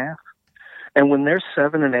 7.5, and when they're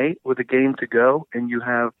 7 and 8 with a game to go, and you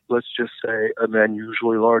have, let's just say, an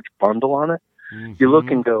unusually large bundle on it, you look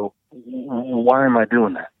and go, why am I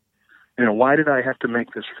doing that? Why did I have to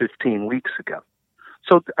make this 15 weeks ago?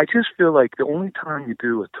 So I just feel like the only time you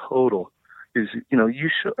do a total is, you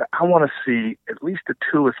should. I want to see at least a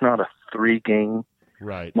 2, if not a 3 game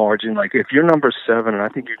margin. Like if your number's 7 and I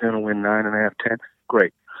think you're going to win 9.5, 10,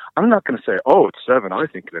 great. I'm not going to say, it's 7. I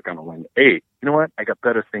think they're going to win 8. You know what? I got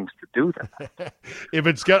better things to do than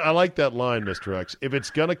that. I like that line, Mr. X. If it's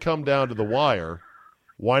going to come down to the wire,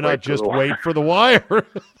 why not just wait for the wire?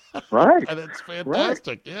 Right. That's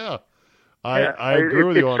fantastic. Right. Yeah. I agree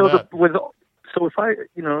with you on that. So if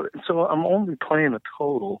so I'm only playing a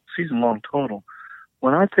total, season-long total,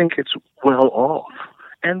 when I think it's well off.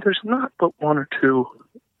 And there's not but 1 or 2,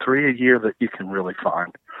 3 a year that you can really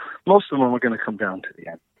find. Most of them are going to come down to the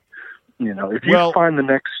end. If you find the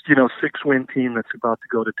next, 6-win team that's about to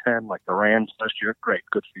go to 10, like the Rams last year, great,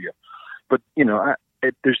 good for you. But,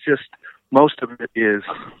 there's just, most of it is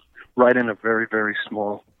right in a very, very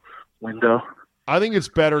small window. I think it's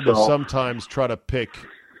better to sometimes try to pick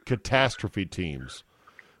catastrophe teams,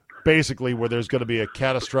 basically where there's going to be a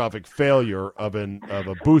catastrophic failure of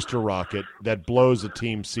a booster rocket that blows a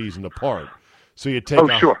team's season apart. So you take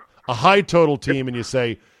a high total team and you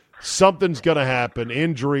say, something's going to happen,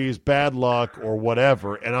 injuries, bad luck, or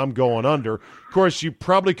whatever, and I'm going under. Of course, you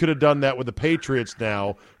probably could have done that with the Patriots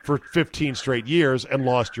now for 15 straight years and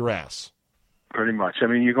lost your ass. Pretty much. I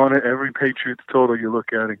mean, you go to every Patriots total, you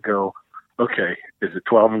look at it and go, okay, is it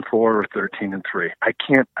 12-4 or 13-3? I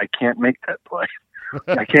can't make that play.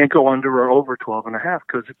 I can't go under or over 12.5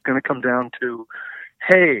 because it's going to come down to,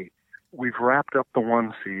 hey, we've wrapped up the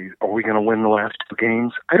 1 seed. Are we going to win the last 2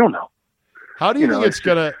 games? I don't know. How do you think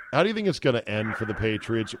it's gonna end for the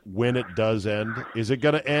Patriots when it does end? Is it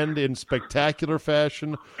gonna end in spectacular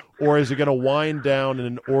fashion, or is it gonna wind down in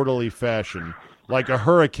an orderly fashion, like a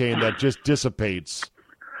hurricane that just dissipates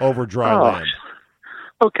over dry land?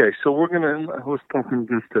 Okay, so I was talking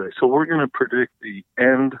this today. So we're gonna predict the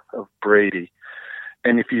end of Brady.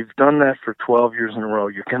 And if you've done that for 12 years in a row,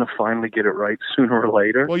 you're going to finally get it right sooner or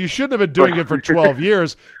later. Well, you shouldn't have been doing it for 12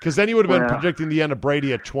 years because then you would have been predicting the end of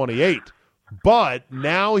Brady at 28. But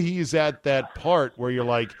now he's at that part where you're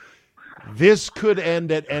like, this could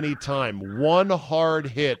end at any time. One hard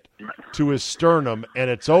hit to his sternum, and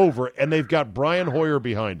it's over, and they've got Brian Hoyer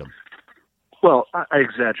behind him. Well, I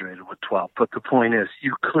exaggerated with 12, but the point is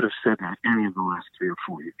you could have said that any of the last 3 or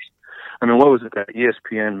 4 years. I mean, what was it, that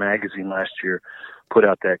ESPN magazine last year put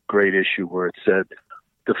out that great issue where it said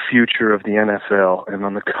the future of the NFL, and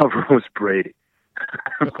on the cover was Brady.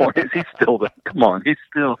 Boy, is he still there? Come on, he's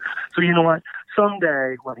still. So you know what?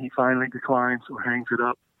 Someday when he finally declines or hangs it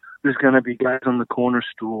up, there's going to be guys on the corner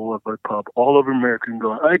stool of a pub all over America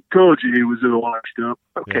going, I told you he was washed up.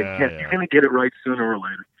 Okay, you're going to get it right sooner or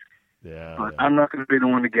later. Yeah, but I'm not going to be the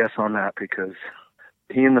one to guess on that because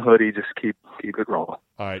he and the hoodie just keep it rolling.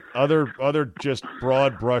 All right, other just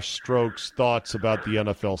broad brush strokes, thoughts about the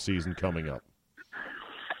NFL season coming up.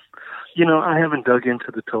 I haven't dug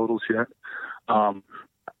into the totals yet. I'm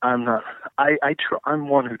not. I'm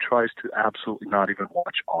one who tries to absolutely not even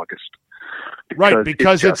watch August.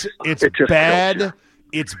 Because it's bad.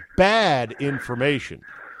 It's bad information.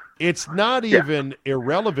 It's not even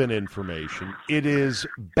irrelevant information. It is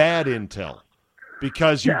bad intel.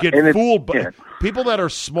 because you get fooled by people that are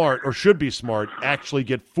smart or should be smart actually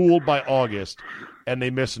get fooled by August and they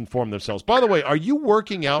misinform themselves. By the way, are you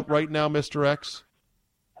working out right now, Mr. X?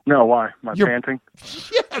 No, why? You're panting?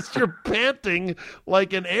 Yes, you're panting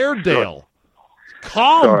like an Airedale.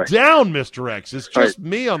 Calm down, Mr. X. It's just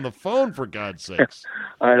me on the phone, for God's sakes.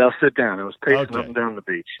 All right, I'll sit down. I was pacing up and down the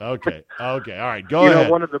beach. Okay. All right, go ahead. You know,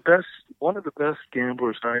 one of the best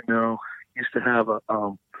gamblers I know used to have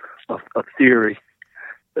a theory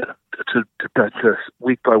to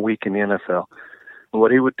week by week in the NFL. And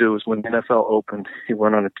what he would do is when the NFL opened, he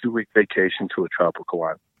went on a 2-week vacation to a tropical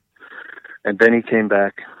island. And then he came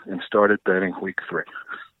back and started betting week 3.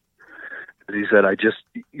 He said,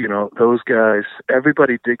 those guys,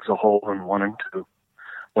 everybody digs a hole in 1 and 2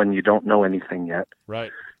 when you don't know anything yet.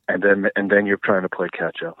 Right. And then you're trying to play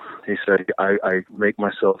catch up. He said, I make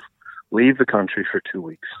myself leave the country for 2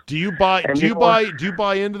 weeks. Do you buy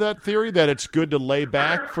into that theory that it's good to lay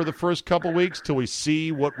back for the first couple weeks till we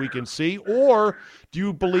see what we can see? Or do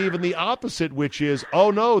you believe in the opposite, which is,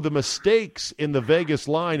 oh no, the mistakes in the Vegas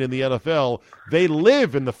line in the NFL, they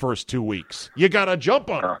live in the first 2 weeks. You got to jump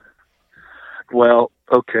on them. Well,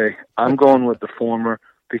 okay, I'm going with the former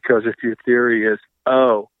because if your theory is,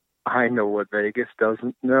 oh, I know what Vegas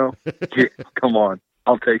doesn't know, come on.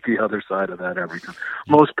 I'll take the other side of that every time.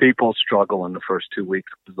 Most people struggle in the first 2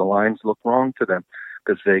 weeks because the lines look wrong to them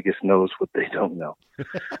because Vegas knows what they don't know.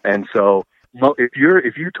 And so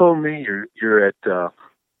if you told me you're at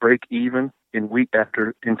break even in week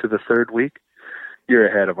after into the third week, you're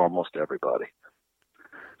ahead of almost everybody.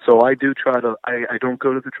 So I do try to, I don't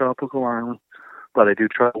go to the tropical island, but I do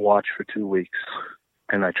try to watch for 2 weeks,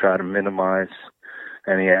 and I try to minimize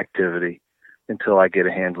any activity until I get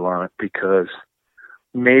a handle on it, because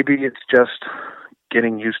maybe it's just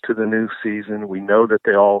getting used to the new season. We know that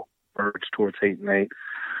they all merge towards 8-8,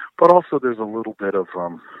 but also there's a little bit of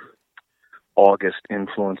August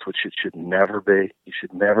influence, which it should never be. You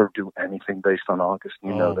should never do anything based on August.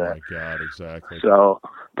 You know that. Oh my God, exactly. So,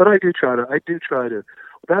 but I do try to.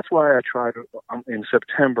 That's why I try to. In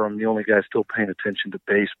September, I'm the only guy still paying attention to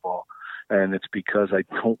baseball, and it's because I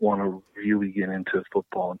don't want to really get into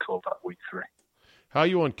football until about week 3. How are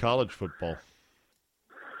you on college football?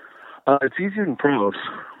 It's easier than pros,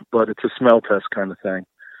 but it's a smell test kind of thing.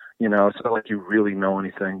 You know, it's not like you really know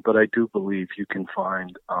anything, but I do believe you can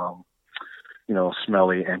find,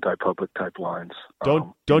 smelly anti-public type lines.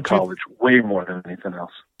 Don't college way more than anything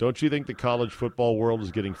else. Don't you think the college football world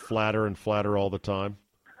is getting flatter and flatter all the time?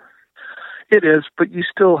 It is, but you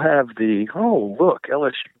still have look,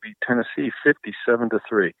 LSU beat Tennessee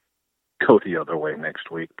 57-3. Go the other way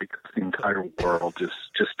next week because the entire world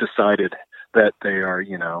just decided that they are,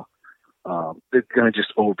 they're going to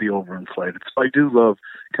just be overinflated. So I do love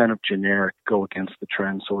kind of generic go against the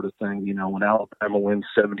trend sort of thing. You know, when Alabama wins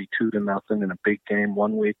 72-0 in a big game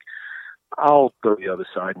one week, I'll go the other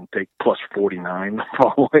side and take plus 49 the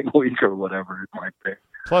following week or whatever it might be.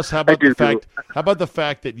 Plus, how about the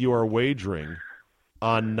fact that you are wagering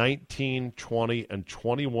on 19, 20, and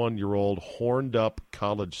 21-year-old horned-up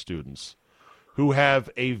college students who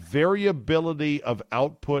have a variability of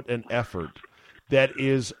output and effort that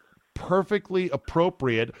is perfectly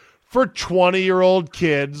appropriate for 20-year-old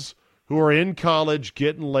kids who are in college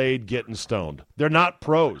getting laid, getting stoned. They're not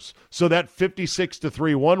pros. So that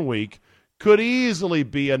 56-3 1 week could easily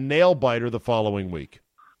be a nail-biter the following week.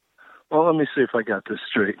 Well, let me see if I got this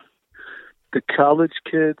straight. The college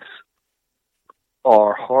kids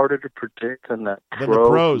are harder to predict than the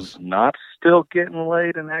pros. Not still getting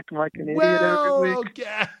laid and acting like an idiot every week.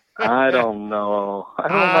 Okay. I don't know.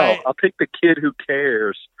 I'll take the kid who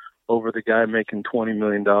cares over the guy making $20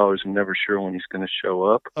 million and never sure when he's going to show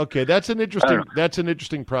up. Okay, that's an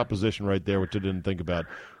interesting proposition right there, which I didn't think about.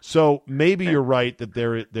 So maybe you're right that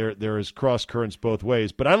there is cross currents both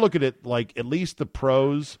ways, but I look at it like at least the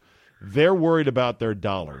pros, they're worried about their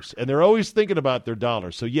dollars, and they're always thinking about their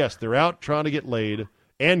dollars. So yes, they're out trying to get laid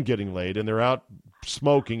and getting laid, and they're out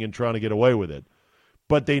smoking and trying to get away with it,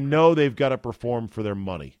 but they know they've got to perform for their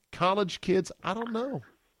money. College kids, I don't know.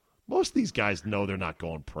 Most of these guys know they're not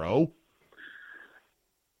going pro,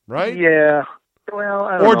 right? Yeah. Well,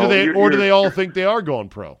 I don't know. Or do they all think they are going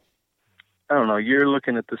pro? I don't know. You're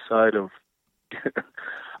looking at the side of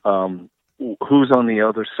who's on the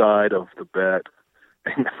other side of the bet.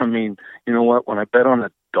 I mean, you know what? When I bet on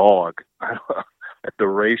a dog at the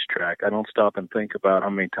racetrack, I don't stop and think about how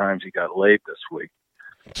many times he got laid this week.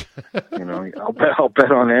 I'll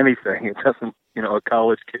bet on anything. It doesn't, a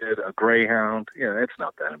college kid, a greyhound. It's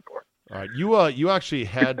not that important. All right, you actually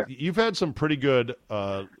you've had some pretty good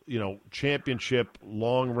championship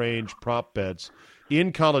long range prop bets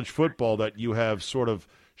in college football that you have sort of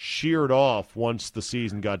sheared off once the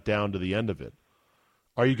season got down to the end of it.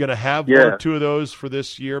 Are you going to have one or two of those for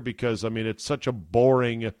this year? Because it's such a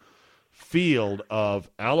boring field of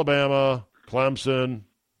Alabama, Clemson,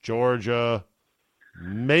 Georgia,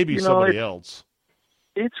 maybe somebody else.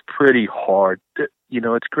 It's pretty hard.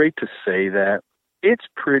 It's great to say that. It's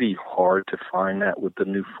pretty hard to find that with the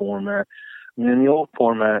new format. In the old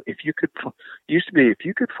format, if you could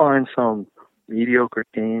find some mediocre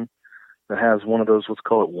team that has one of those, let's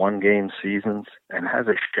call it 1-game seasons, and has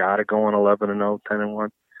a shot at going 11-0, 10-1,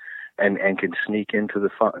 and can sneak into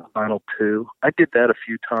the final two. I did that a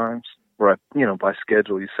few times where, by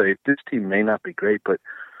schedule, you say, this team may not be great, but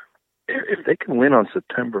if they can win on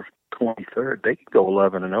September 23rd, they can go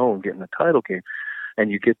 11-0 and get in the title game. And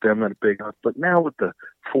you get them at a big up. But now with the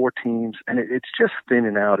 4 teams, and it's just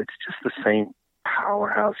thinning out. It's just the same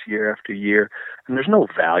powerhouse year after year. And there's no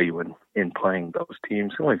value in playing those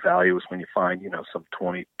teams. The only value is when you find, some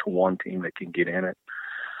 20-1 team that can get in it.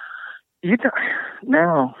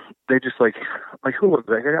 Now they just like who was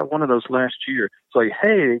that? I got one of those last year. It's like,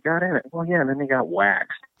 hey, they got in it. Well, yeah, and then they got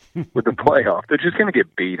waxed with the playoff. They're just going to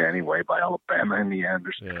get beat anyway by Alabama in the end.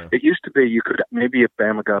 It used to be you could maybe if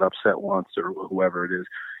Bama got upset once or whoever it is,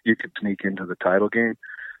 you could sneak into the title game.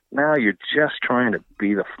 Now you're just trying to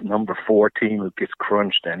be the number 4 team who gets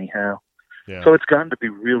crunched anyhow. Yeah. So it's gotten to be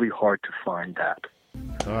really hard to find that.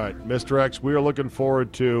 All right, Mr. X, we are looking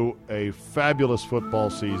forward to a fabulous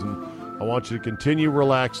football season. I want you to continue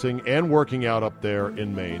relaxing and working out up there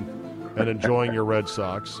in Maine and enjoying your Red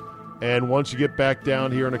Sox. And once you get back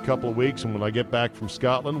down here in a couple of weeks, and when I get back from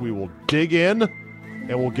Scotland, we will dig in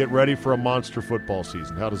and we'll get ready for a monster football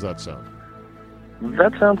season. How does that sound?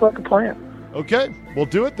 That sounds like a plan. Okay, we'll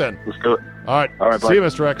do it then. Let's do it. All right. See you,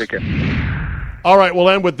 Mr. X. Take care. All right, we'll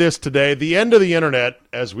end with this today. The end of the internet,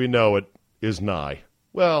 as we know it, is nigh.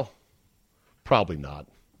 Well, probably not.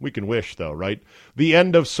 We can wish, though, right? The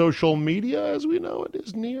end of social media, as we know it,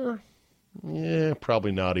 is near. Yeah,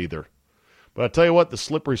 probably not either. But I tell you what, the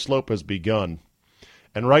slippery slope has begun.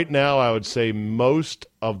 And right now, I would say most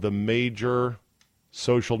of the major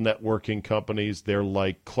social networking companies, they're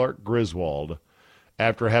like Clark Griswold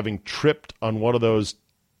after having tripped on one of those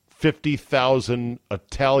 50,000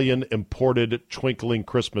 Italian imported twinkling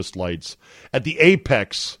Christmas lights at the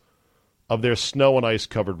apex of their snow and ice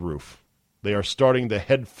covered roof. They are starting the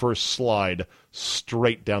headfirst slide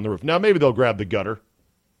straight down the roof. Now, maybe they'll grab the gutter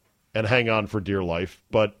and hang on for dear life,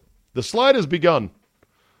 but the slide has begun,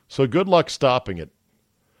 so good luck stopping it.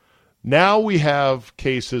 Now we have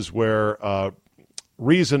cases where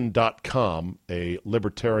Reason.com, a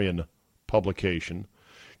libertarian publication,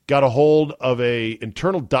 got a hold of an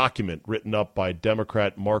internal document written up by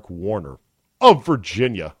Democrat Mark Warner of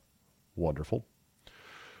Virginia. Wonderful.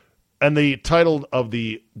 And the title of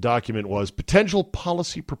the document was Potential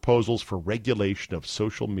Policy Proposals for Regulation of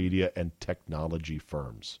Social Media and Technology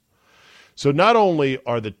Firms. So not only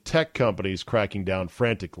are the tech companies cracking down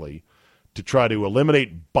frantically to try to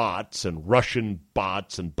eliminate bots and Russian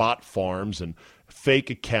bots and bot farms and fake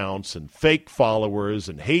accounts and fake followers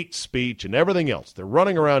and hate speech and everything else. They're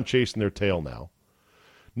running around chasing their tail now.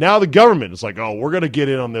 Now the government is like, oh, we're going to get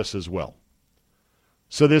in on this as well.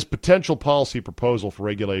 So this potential policy proposal for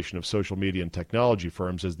regulation of social media and technology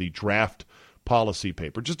firms is the draft policy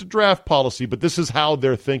paper. Just a draft policy, but this is how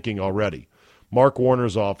they're thinking already. Mark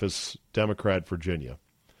Warner's office, Democrat, Virginia.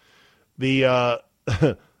 The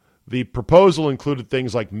proposal included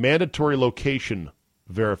things like mandatory location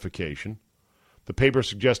verification. The paper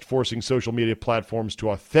suggests forcing social media platforms to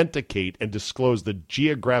authenticate and disclose the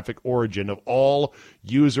geographic origin of all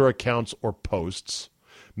user accounts or posts.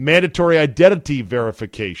 Mandatory identity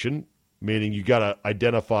verification, meaning you got to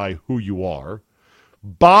identify who you are.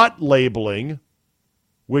 Bot labeling,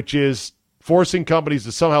 which is forcing companies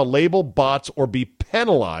to somehow label bots or be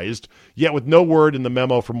penalized, yet with no word in the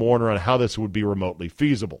memo from Warner on how this would be remotely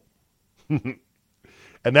feasible.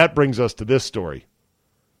 And that brings us to this story.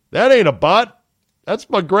 That ain't a bot. That's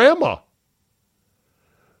my grandma.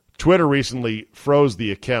 Twitter recently froze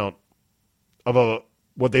the account of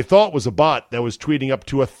what they thought was a bot that was tweeting up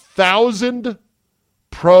to 1,000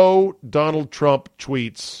 pro-Donald Trump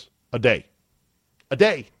tweets a day. A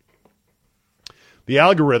day. The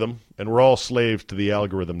algorithm, and we're all slaves to the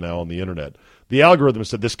algorithm now on the internet, the algorithm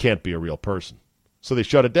said this can't be a real person. So they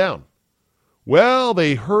shut it down. Well,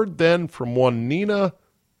 they heard then from one Nina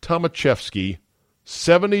Tomaszewski,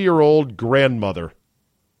 70-year-old grandmother,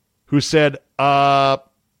 who said, I'm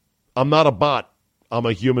not a bot. I'm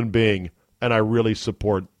a human being. And I really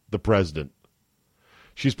support the president.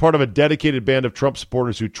 She's part of a dedicated band of Trump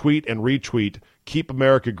supporters who tweet and retweet Keep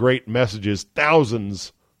America Great messages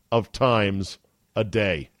thousands of times a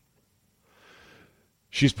day.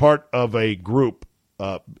 She's part of a group.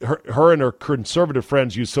 Her and her conservative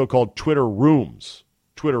friends use so-called Twitter rooms,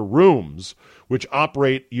 which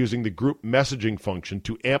operate using the group messaging function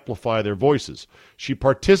to amplify their voices. She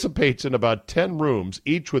participates in about 10 rooms,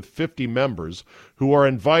 each with 50 members, who are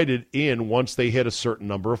invited in once they hit a certain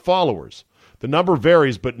number of followers. The number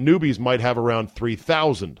varies, but newbies might have around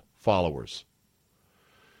 3,000 followers.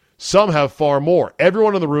 Some have far more.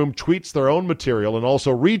 Everyone in the room tweets their own material and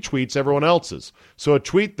also retweets everyone else's. So a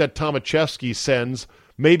tweet that Tomaszewski sends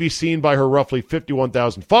may be seen by her roughly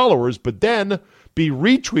 51,000 followers, but then be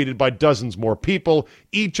retweeted by dozens more people,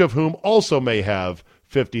 each of whom also may have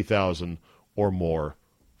 50,000 or more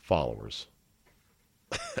followers.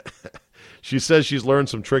 She says she's learned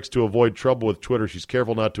some tricks to avoid trouble with Twitter. She's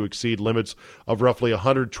careful not to exceed limits of roughly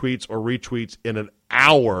 100 tweets or retweets in an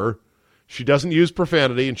hour. She doesn't use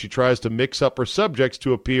profanity, and she tries to mix up her subjects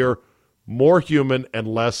to appear more human and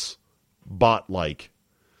less bot-like.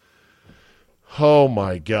 Oh,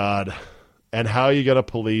 my God. And how are you going to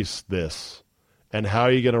police this? And how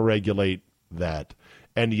are you going to regulate that?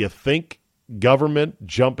 And do you think government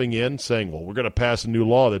jumping in saying, well, we're going to pass a new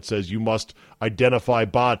law that says you must identify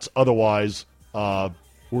bots, otherwise we're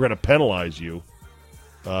going to penalize you?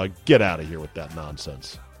 Get out of here with that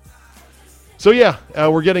nonsense. So, yeah,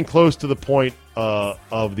 we're getting close to the point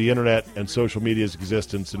of the internet and social media's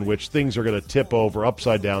existence in which things are going to tip over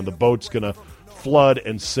upside down. The boat's going to flood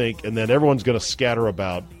and sink, and then everyone's going to scatter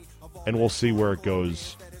about, and we'll see where it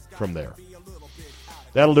goes from there.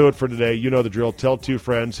 That'll do it for today. You know the drill. Tell 2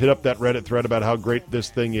 friends. Hit up that Reddit thread about how great this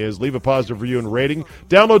thing is. Leave a positive review and rating.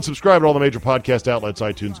 Download, subscribe to all the major podcast outlets,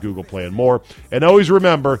 iTunes, Google Play, and more. And always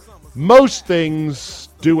remember, most things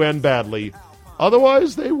do end badly.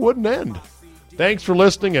 Otherwise, they wouldn't end. Thanks for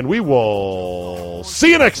listening, and we will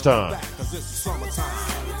see you next time.